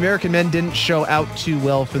 The American men didn't show out too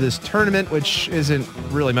well for this tournament, which isn't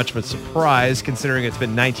really much of a surprise considering it's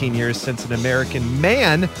been 19 years since an American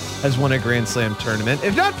man has won a Grand Slam tournament.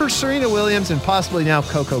 If not for Serena Williams and possibly now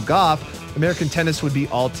Coco Gauff, American tennis would be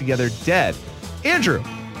altogether dead. Andrew,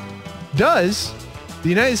 does the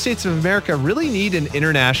United States of America really need an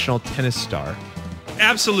international tennis star?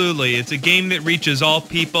 Absolutely. It's a game that reaches all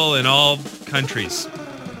people in all countries.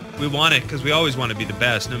 We want it because we always want to be the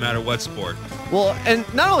best, no matter what sport. Well, and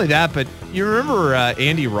not only that, but you remember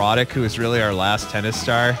Andy Roddick, who was really our last tennis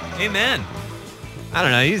star? Amen. I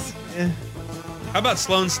don't know. He's... How about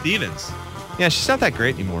Sloane Stephens? Yeah, she's not that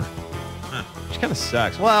great anymore. She kind of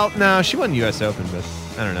sucks. Well, no, she won U.S. Open, but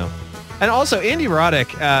I don't know. And also, Andy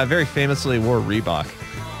Roddick very famously wore Reebok.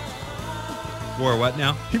 Wore what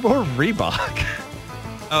now? He wore Reebok.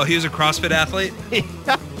 Oh, he was a CrossFit athlete?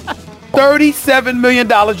 $37 million.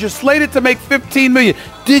 You're slated to make $15 million.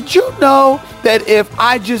 Did you know that if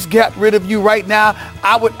I just got rid of you right now,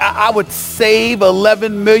 I would save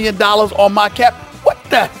 $11 million on my cap? What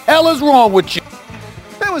the hell is wrong with you?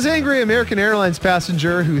 That was angry American Airlines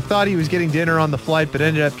passenger who thought he was getting dinner on the flight but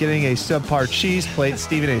ended up getting a subpar cheese plate,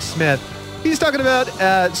 Stephen A. Smith. He's talking about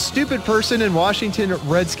a stupid person in Washington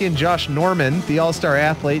Redskin Josh Norman, the all-star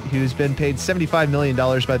athlete who's been paid $75 million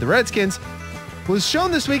by the Redskins, was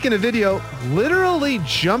shown this week in a video literally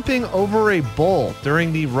jumping over a bull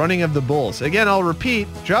during the running of the bulls. Again, I'll repeat,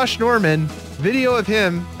 Josh Norman, video of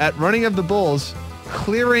him at running of the bulls,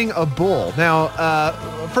 clearing a bull. Now,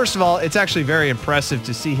 first of all, it's actually very impressive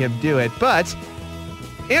to see him do it, but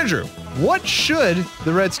Andrew, what should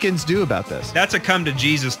the Redskins do about this? That's a come to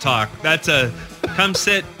Jesus talk. That's a come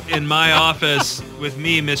sit in my office with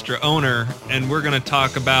me, Mr. Owner, and we're going to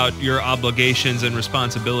talk about your obligations and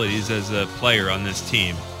responsibilities as a player on this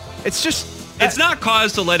team. It's just... It's not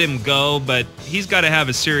cause to let him go, but he's got to have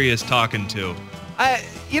a serious talking to. I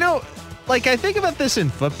think about this in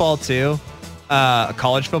football too.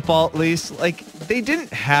 College football at least, like they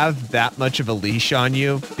didn't have that much of a leash on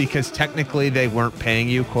you because technically they weren't paying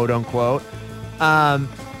you, quote unquote.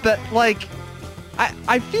 But like,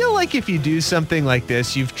 I feel like if you do something like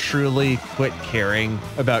this, you've truly quit caring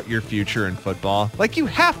about your future in football. Like you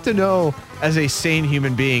have to know as a sane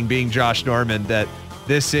human being Josh Norman, that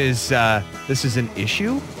this is an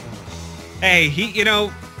issue. Hey, he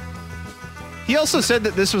also said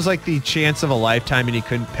that this was like the chance of a lifetime and he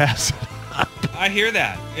couldn't pass it. I hear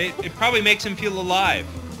that. It probably makes him feel alive.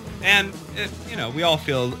 And, we all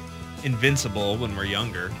feel invincible when we're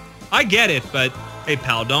younger. I get it, but hey,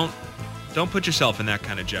 pal, don't put yourself in that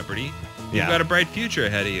kind of jeopardy. You've got a bright future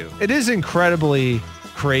ahead of you. It is incredibly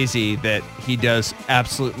crazy that he does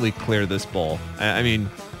absolutely clear this bowl. I mean,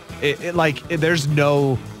 there's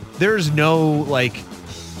no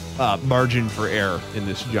margin for error in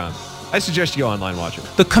this jump. I suggest you go online and watch it.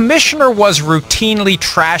 The commissioner was routinely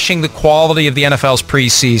trashing the quality of the NFL's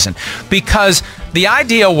preseason because the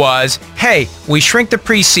idea was, hey, we shrink the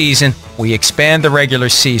preseason, we expand the regular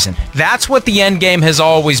season. That's what the end game has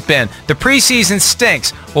always been. The preseason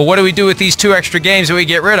stinks. Well, what do we do with these 2 extra games that we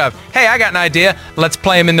get rid of? Hey, I got an idea. Let's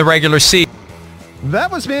play them in the regular season.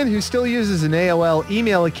 That was man who still uses an AOL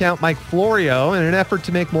email account, Mike Florio, in an effort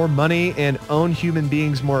to make more money and own human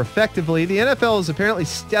beings more effectively. The NFL has apparently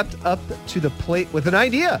stepped up to the plate with an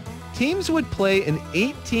idea. Teams would play an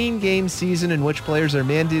 18-game season in which players are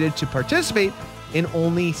mandated to participate in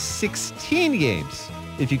only 16 games.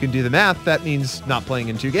 If you can do the math, that means not playing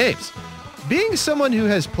in 2 games. Being someone who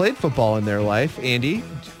has played football in their life, Andy,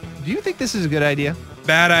 do you think this is a good idea?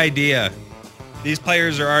 Bad idea. These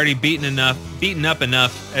players are already beaten up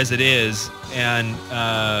enough as it is, and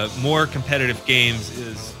more competitive games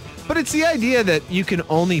is... But it's the idea that you can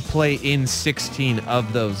only play in 16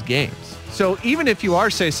 of those games. So even if you are,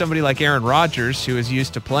 say, somebody like Aaron Rodgers, who is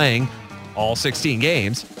used to playing all 16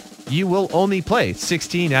 games, you will only play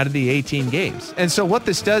 16 out of the 18 games. And so what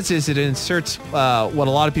this does is it inserts what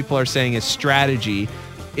a lot of people are saying is strategy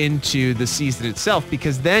into the season itself,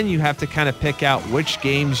 because then you have to kind of pick out which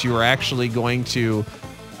games you're actually going to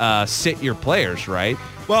sit your players, right?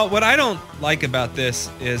 Well, what I don't like about this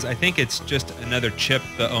is I think it's just another chip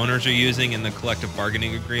the owners are using in the collective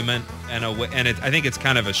bargaining agreement, and I think it's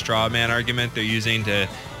kind of a straw man argument they're using to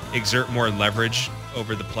exert more leverage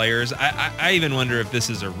over the players. I even wonder if this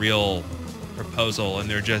is a real proposal and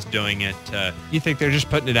they're just doing it to... You think they're just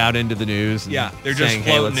putting it out into the news? And they're saying, just floating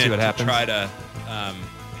hey, let's see what it happens. to try to...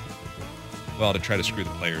 to try to screw the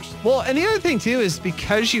players. Well, and the other thing, too, is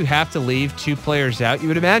because you have to leave 2 players out, you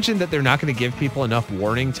would imagine that they're not going to give people enough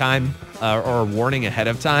warning time or warning ahead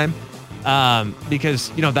of time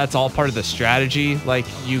because, that's all part of the strategy. Like,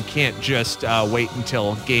 you can't just wait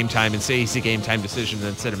until game time and say it's a game time decision and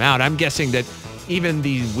then sit him out. I'm guessing that even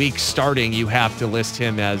the week starting, you have to list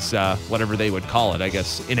him as whatever they would call it, I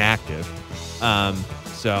guess, inactive.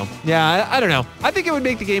 So, yeah, I don't know. I think it would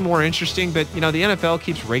make the game more interesting, but, the NFL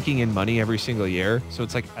keeps raking in money every single year. So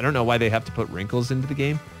it's like, I don't know why they have to put wrinkles into the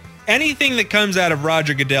game. Anything that comes out of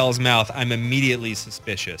Roger Goodell's mouth, I'm immediately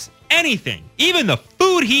suspicious. Anything. Even the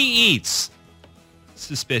food he eats.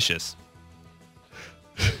 Suspicious.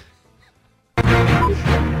 All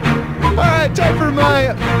right, time for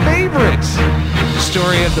my favorite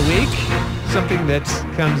story of the week. Something that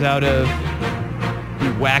comes out of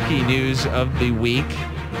the wacky news of the week.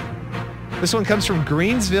 This one comes from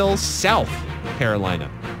Greensville, South Carolina.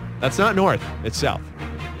 That's not north, it's south.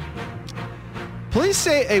 Police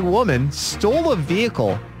say a woman stole a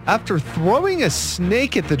vehicle after throwing a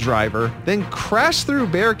snake at the driver, then crashed through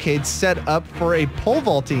barricades set up for a pole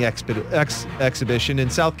vaulting exhibition in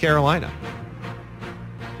South Carolina.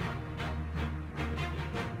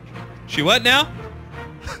 She what now?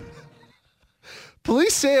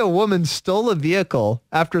 Police say a woman stole a vehicle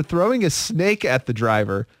after throwing a snake at the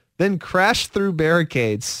driver, then crashed through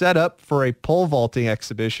barricades set up for a pole vaulting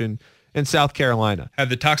exhibition in South Carolina. Have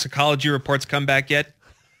the toxicology reports come back yet?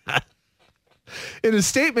 In a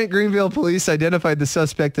statement, Greenville police identified the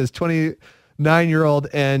suspect as 29-year-old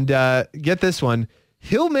and, get this one,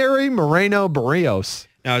 Hilmary Moreno Barrios.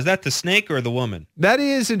 Now, is that the snake or the woman? That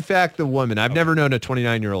is, in fact, the woman. I've never known a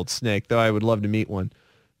 29-year-old snake, though I would love to meet one.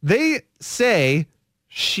 They say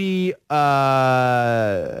she was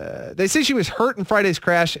hurt in Friday's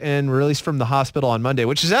crash and released from the hospital on Monday,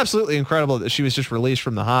 which is absolutely incredible that she was just released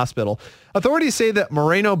from the hospital. Authorities say that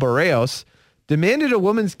Moreno Barrios demanded a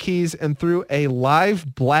woman's keys and threw a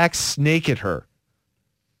live black snake at her.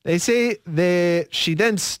 They say that she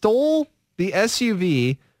then stole the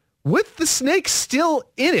SUV with the snake still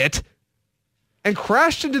in it and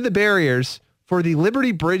crashed into the barriers for the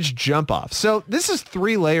Liberty Bridge jump off. So this is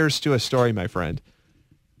 3 layers to a story, my friend.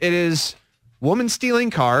 It is woman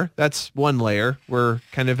stealing car. That's one layer. We're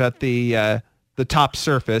kind of at the top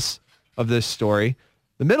surface of this story.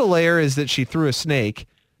 The middle layer is that she threw a snake.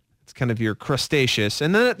 It's kind of your crustaceous.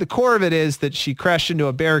 And then at the core of it is that she crashed into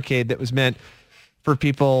a barricade that was meant for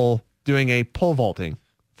people doing a pole vaulting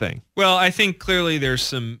thing. Well, I think clearly there's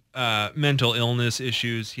some mental illness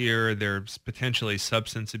issues here. There's potentially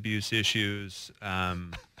substance abuse issues.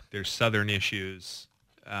 There's Southern issues.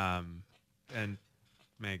 And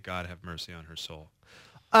may God have mercy on her soul.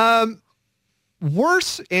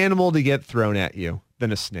 Worse animal to get thrown at you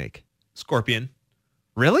than a snake? Scorpion.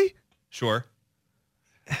 Really? Sure.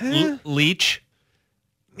 Leech.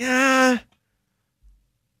 Yeah.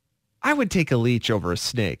 I would take a leech over a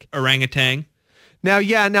snake. Orangutan. Now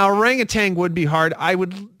orangutan would be hard. I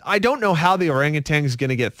don't know how the orangutan is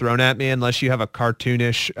going to get thrown at me unless you have a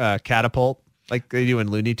cartoonish catapult like they do in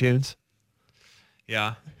Looney Tunes.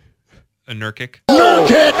 Yeah. A Nurkic.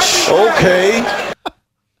 Nurkic! Okay.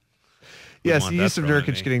 Yes, the use of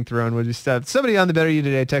Nurkic getting thrown would be stuff. Somebody on the Better You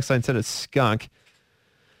Today text line said a skunk.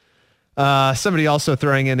 Somebody also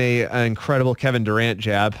throwing in an incredible Kevin Durant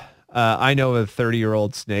jab. I know a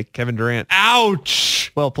 30-year-old snake, Kevin Durant.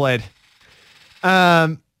 Ouch! Well played.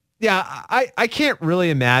 I can't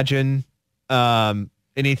really imagine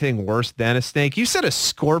anything worse than a snake. You said a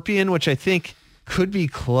scorpion, which I think could be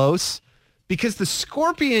close because the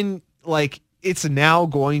scorpion, like, it's now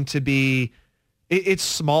going to be, it's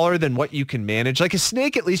smaller than what you can manage. Like a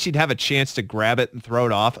snake, at least you'd have a chance to grab it and throw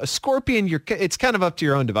it off. A scorpion, it's kind of up to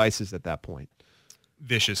your own devices at that point.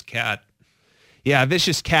 Vicious cat. Yeah, a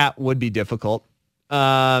vicious cat would be difficult.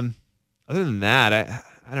 Other than that,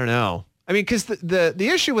 I don't know. I mean, because the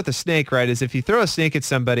issue with a snake, right, is if you throw a snake at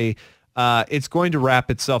somebody, it's going to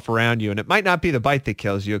wrap itself around you, and it might not be the bite that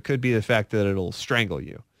kills you. It could be the fact that it'll strangle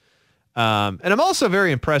you. And I'm also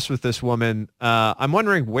very impressed with this woman. I'm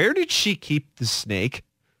wondering, where did she keep the snake?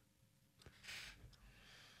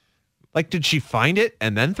 Like, did she find it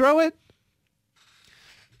and then throw it?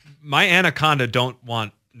 My anaconda don't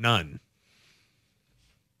want none.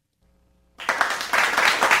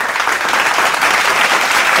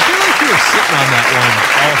 You were sitting on that one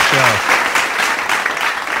all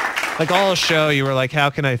show. Like all show, you were like, how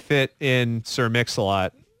can I fit in Sir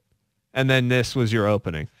Mix-a-Lot? And then this was your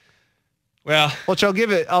opening. Well, which I'll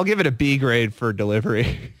give it a B grade for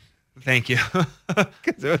delivery. Thank you.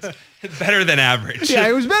 It was better than average. Yeah,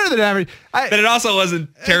 it was better than average. But it also wasn't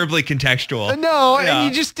terribly contextual. No, yeah. And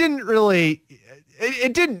you just didn't really,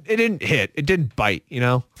 it didn't hit. It didn't bite, you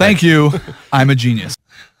know? Thank you. I'm a genius.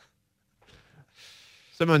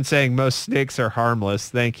 Someone saying most snakes are harmless.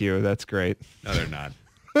 Thank you. That's great. No, they're not.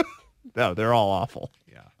 No, they're all awful.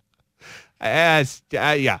 Yeah.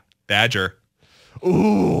 Yeah. Badger.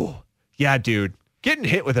 Ooh. Yeah, dude. Getting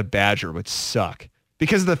hit with a badger would suck.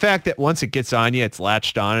 Because of the fact that once it gets on you, it's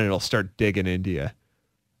latched on and it'll start digging into you.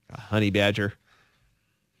 A honey badger.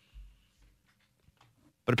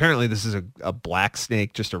 But apparently this is a black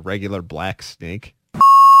snake, just a regular black snake.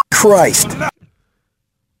 Christ.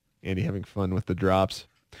 Andy having fun with the drops.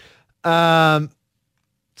 Someone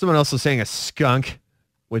else was saying a skunk,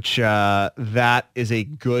 which that is a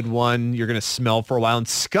good one. You're going to smell for a while. And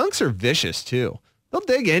skunks are vicious, too. They'll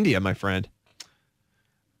dig into you, my friend.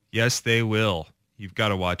 Yes, they will. You've got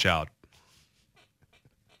to watch out.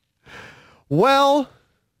 Well,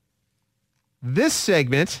 This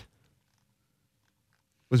segment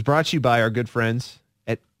was brought to you by our good friends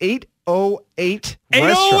at 808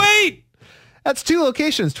 Restaurant. That's 2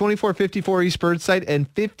 locations, 2454 East Burnside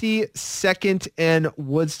and 52nd and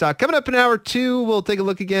Woodstock. Coming up in hour 2, we'll take a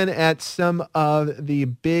look again at some of the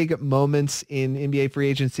big moments in NBA free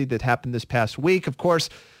agency that happened this past week. Of course,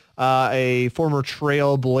 a former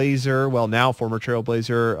Trailblazer, well, now former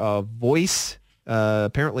Trailblazer voice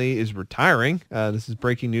apparently is retiring. This is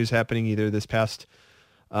breaking news happening either this past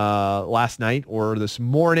last night or this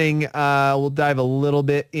morning. We'll dive a little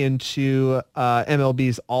bit into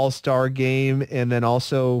MLB's All-Star Game and then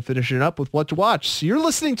also finishing it up with what to watch. So you're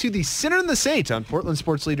listening to the Sinner and the Saint on Portland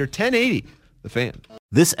Sports Leader 1080, The Fan.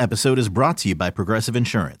 This episode is brought to you by Progressive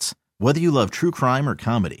Insurance. Whether you love true crime or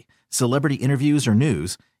comedy, celebrity interviews or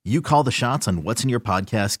news, you call the shots on what's in your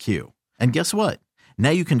podcast queue. And guess what? Now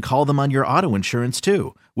you can call them on your auto insurance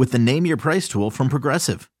too with the Name Your Price tool from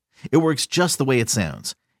Progressive. It works just the way it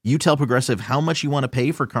sounds. You tell Progressive how much you want to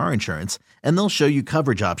pay for car insurance, and they'll show you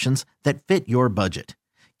coverage options that fit your budget.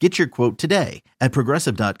 Get your quote today at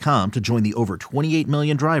Progressive.com to join the over 28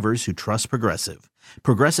 million drivers who trust Progressive.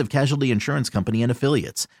 Progressive Casualty Insurance Company and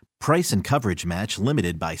Affiliates. Price and coverage match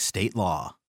limited by state law.